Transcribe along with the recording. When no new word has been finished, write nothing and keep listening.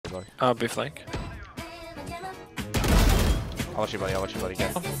buddy. B flank. I'll watch you, buddy. I'll watch you, buddy. Go.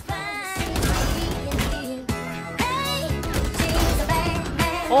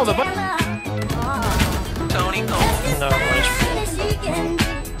 Oh, the button. Tony, No,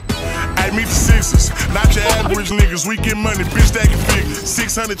 I meet the 6IXERS, not your average niggas. We get money, bitch stacking figures.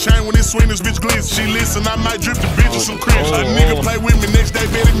 600 chain when it swing, this bitch glitz. She listen, I might drip the bitch with some cringe. A nigga play with me, next day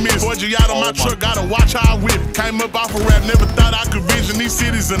bet it miss. Boy, out on my truck, gotta watch how I whip. Came up off a rap, never thought I could vision these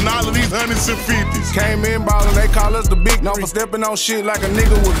cities and all of these hundreds and fifties. Came in ballin', they call us the big. Known for stepping on shit like a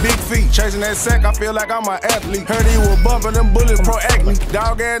nigga with big feet. Chasing that sack, I feel like I'm an athlete. Heard he was bumping them bullets, pro acne.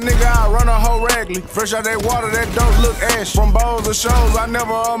 Dog ass nigga, I run a whole raggly. Fresh out that water, that don't look ash. From bowls of shows, I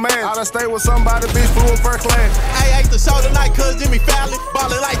never a man. I done stay with somebody, bitch, flew in first class. I ate the show tonight, cuz Jimmy Fallon.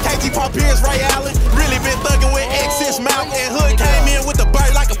 Ballin' like KG Paul Pierce, Ray Allen. Really been thuggin' with X6 Mount. And Hood came in with the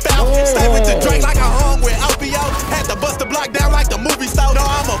bird like a falcon. Stay with the Drake like I hung with OPO. Had to bust the block down like the movie store. No,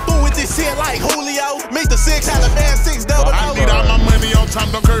 I'm a fool with this shit like Julio. Mr. 6, Taliban 6 double. I need all my money on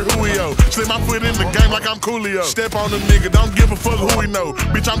time, don't care who we owe. Slip my foot in the game like I'm Coolio. Step on the nigga, don't give a fuck who we know.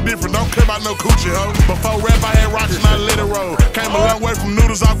 Bitch, I'm different, don't care about no coochie hoe. Before rap, I had rocks and I let it roll. Came a long way from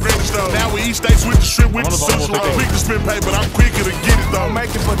noodles off Granny Stove. Now we eat steaks with the shrimp with the sushi roll. Quick to spend pay, but I'm quicker to get it though. Don't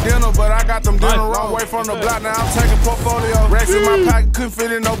make it for dinner, but I got them dinner wrong way from the block. Now I'm taking portfolio. Racks in my pocket, couldn't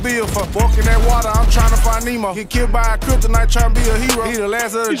fit in no bill. For walking that water, I'm trying to find Nemo. Get killed by a kryptonite, trying to be a hero. He the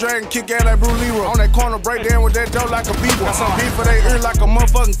last of the dragon, kick ass like Bruce Leroy. On that corner, break down with that dough like a beaver. Got some beef for they ear like a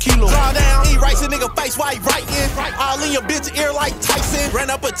motherfucking kilo. Draw down, eat rice, a nigga face white right in. All in your bitch ear like Tyson.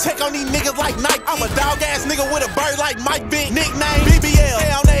 Ran up a check on these niggas like Nike. I'm a dog ass nigga with a bird like Mike Big. Nickname BBL, stay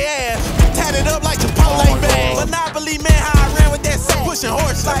on they ass. Tatted up like Chipotle bag. Monopoly man, how I ran with that sack. Pushing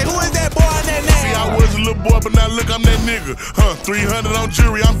horse like, who is that boy on that name? See, I was a little boy, but now look, I'm that nigga. 300 on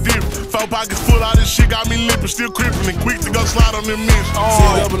jury, I'm different. 4 pockets full, all this shit got me limping. Still crippin' and quick to go slide on them missions.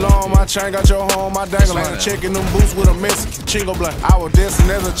 See double on my chain, got your home, my dangle line. Checking them boots with a Mexican chingo blunt. I was destined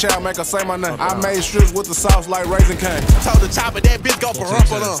as a child, make her say my name. I made strips with the sauce like Raisin Cane. Told the chopper that bitch go for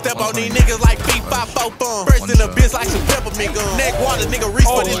rumple. Step on these niggas like beef 5 4 fun. First in the bitch like some peppermint gum. Neck water, nigga reach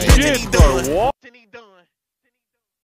for this bitch and he done.